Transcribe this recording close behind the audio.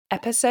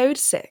Episode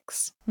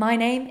 6. My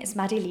name is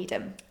Maddie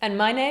Leedham. And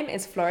my name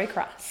is Flori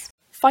Crass.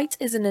 pFITE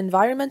is an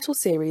environmental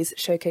series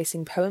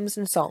showcasing poems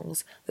and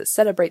songs that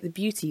celebrate the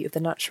beauty of the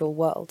natural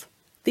world.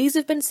 These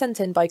have been sent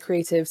in by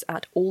creatives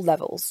at all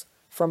levels,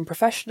 from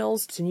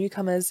professionals to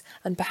newcomers,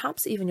 and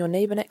perhaps even your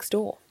neighbour next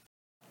door.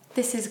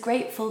 This is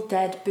Grateful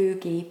Dead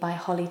Boogie by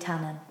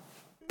Tannen.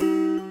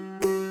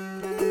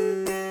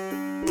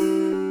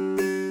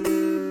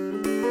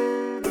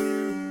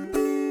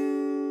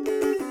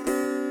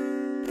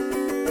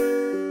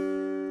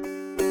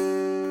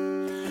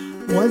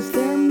 Was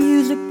there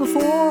music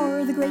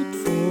before the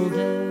Grateful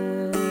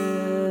Dead?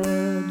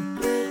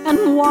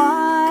 And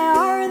why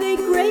are they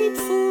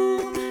grateful?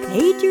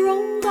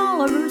 8-year-old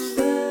Oliver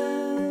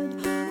said.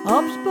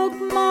 Up spoke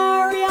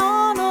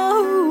Mariana,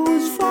 who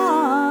was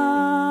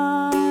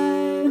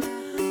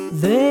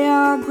 5. They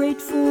are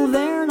grateful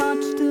they're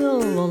not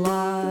still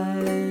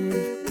alive.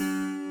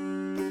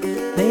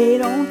 They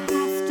don't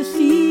have to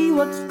see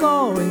what's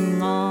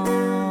going on.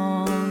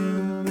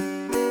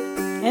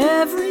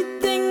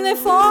 Everything they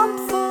fought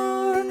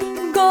for,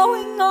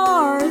 going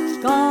or it's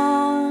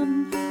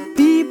gone.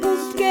 People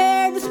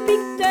scared to speak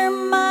their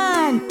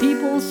mind,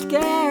 people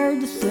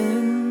scared to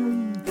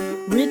sing.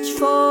 Rich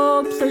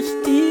folks are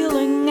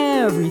stealing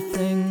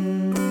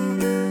everything.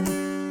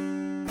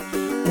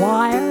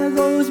 Why are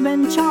those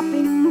men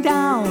chopping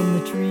down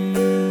the trees?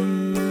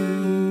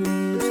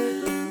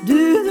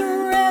 Do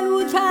the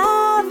redwoods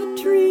have a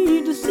tree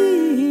disease?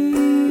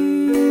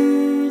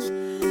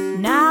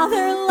 Now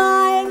they're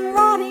lying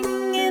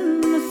rotting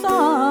in the sun.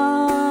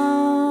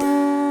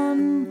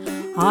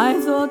 I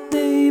thought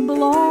they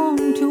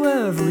belonged to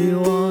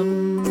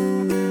everyone.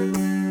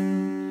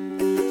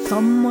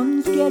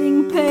 Someone's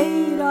getting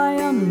paid, I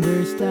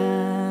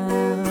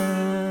understand.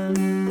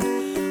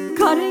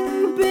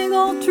 Cutting big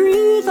old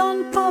trees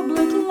on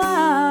public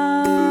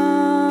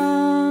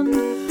land.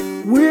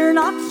 We're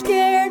not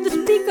scared to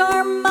speak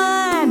our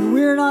mind,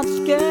 we're not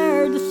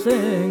scared to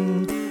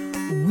sing.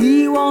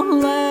 We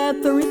won't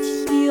let the rich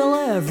steal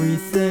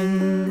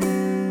everything.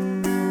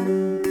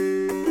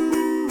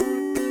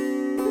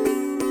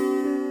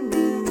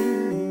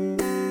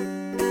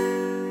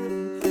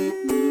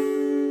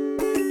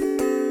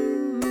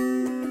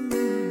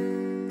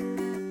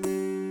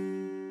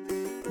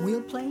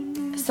 We'll play.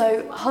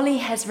 So Holly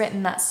has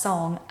written that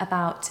song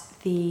about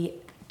the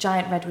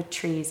giant redwood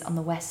trees on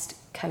the west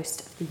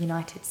coast of the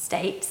United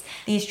States.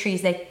 These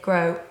trees, they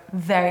grow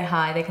very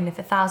high, they can live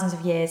for thousands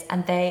of years,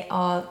 and they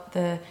are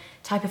the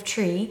type of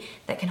tree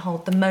that can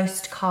hold the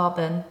most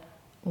carbon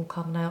or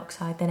carbon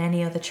dioxide than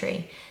any other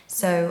tree.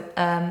 So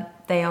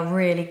they are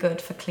really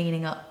good for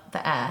cleaning up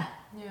the air.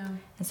 Yeah.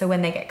 And so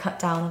when they get cut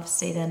down,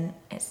 obviously, then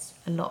it's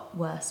a lot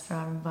worse for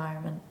our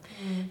environment.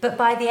 But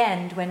by the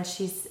end, when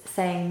she's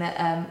saying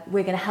that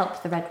we're going to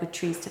help the redwood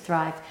trees to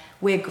thrive,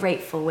 we're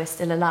grateful we're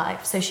still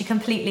alive. So she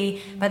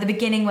completely, by the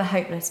beginning we're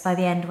hopeless, by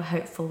the end we're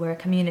hopeful, we're a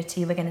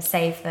community, we're going to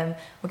save them,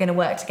 we're going to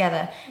work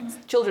together.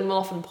 Children will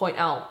often point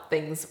out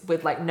things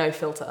with like no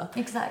filter.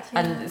 Exactly.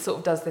 And it sort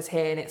of does this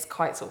here, and it's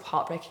quite sort of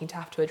heartbreaking to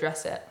have to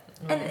address it.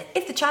 And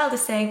if the child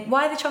is saying,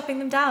 why are they chopping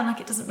them down? Like,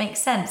 it doesn't make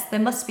sense.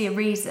 There must be a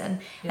reason.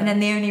 Yeah. And then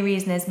the only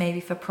reason is maybe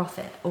for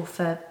profit or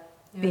for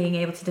being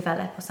able to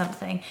develop or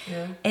something.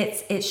 Yeah.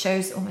 It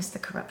shows almost the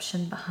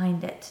corruption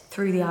behind it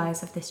through the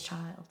eyes of this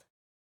child.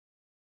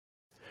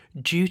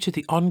 Due to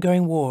the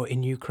ongoing war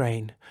in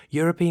Ukraine,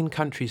 European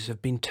countries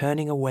have been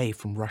turning away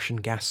from Russian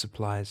gas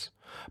supplies.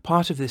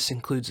 Part of this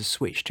includes a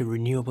switch to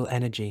renewable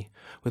energy,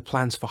 with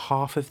plans for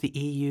half of the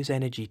EU's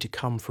energy to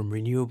come from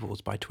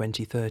renewables by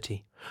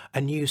 2030.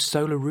 A new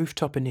solar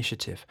rooftop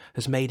initiative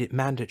has made it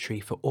mandatory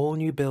for all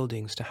new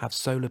buildings to have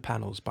solar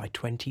panels by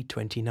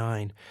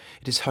 2029.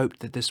 It is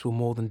hoped that this will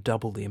more than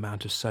double the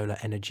amount of solar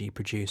energy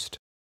produced.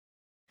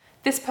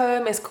 This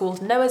poem is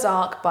called Noah's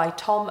Ark by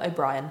Tom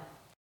O'Brien.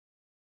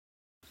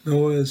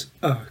 Noah's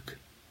Ark.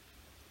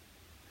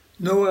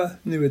 Noah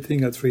knew a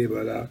thing or three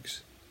about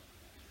arks,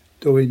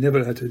 though he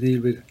never had to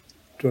deal with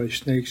dry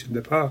snakes in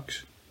the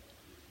parks,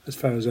 as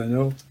far as I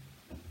know,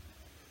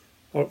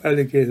 or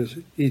alligators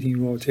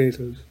eating raw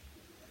potatoes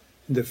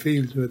in the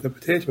fields where the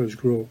potatoes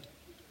grow,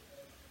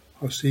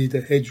 or see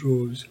the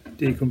hedgerows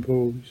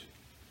decompose,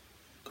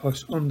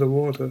 'cause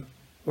underwater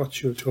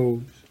watch your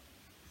toes,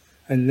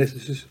 and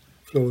lettuces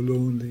flow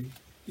lonely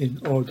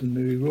in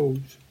ordinary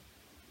rows.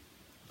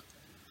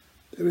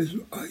 There is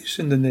ice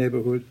in the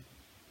neighbourhood,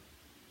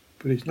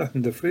 but it's not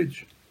in the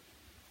fridge.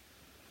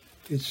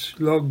 It's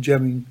log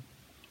jamming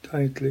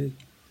tightly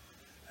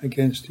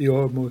against the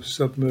almost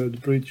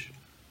submerged bridge,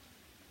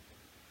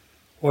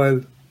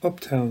 while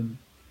uptown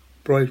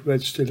bright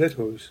red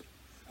stilettos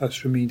are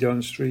swimming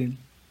downstream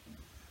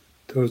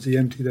towards the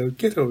emptied out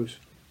ghettos.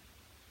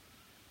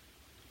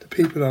 The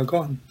people are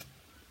gone,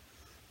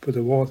 but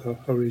the water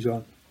hurries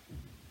on,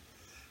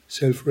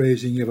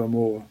 self-raising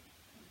evermore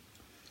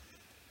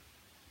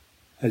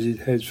as it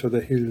heads for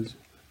the hills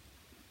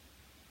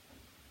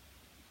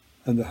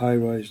and the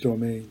high-rise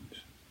domains,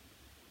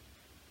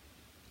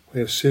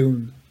 where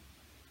soon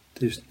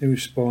this new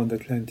spawned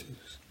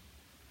Atlantis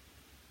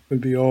will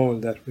be all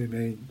that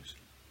remains.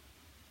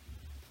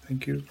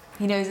 Thank you.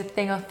 He knows a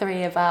thing or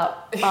three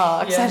about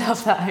arcs. I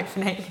love that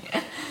opening.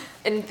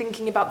 In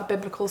thinking about the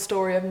biblical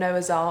story of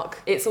Noah's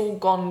Ark, it's all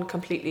gone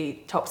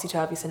completely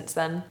topsy-turvy since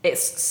then.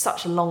 It's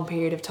such a long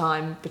period of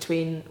time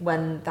between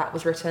when that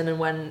was written and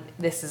when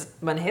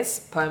his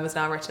poem is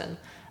now written.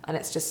 And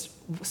it's just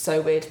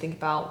so weird to think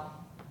about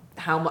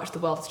how much the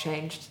world has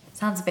changed.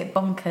 Sounds a bit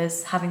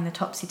bonkers having the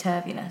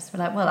topsy-turviness. We're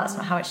like, well, that's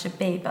not how it should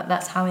be, but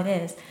that's how it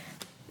is.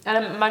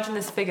 And imagine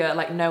this figure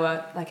like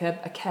Noah, like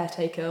a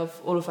caretaker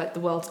of all of like the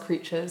world's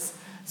creatures,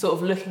 sort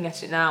of looking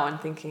at it now and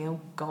thinking,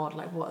 oh God,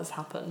 like what has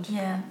happened?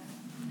 Yeah,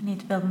 I need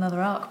to build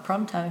another ark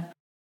pronto.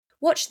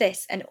 Watch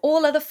this and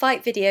all other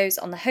pFITE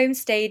videos on the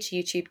Homestage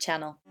YouTube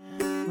channel.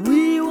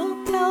 We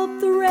will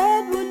help the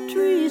redwood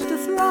trees to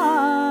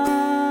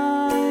thrive.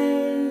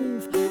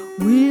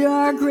 We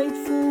are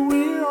grateful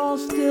we're all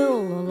still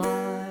alive.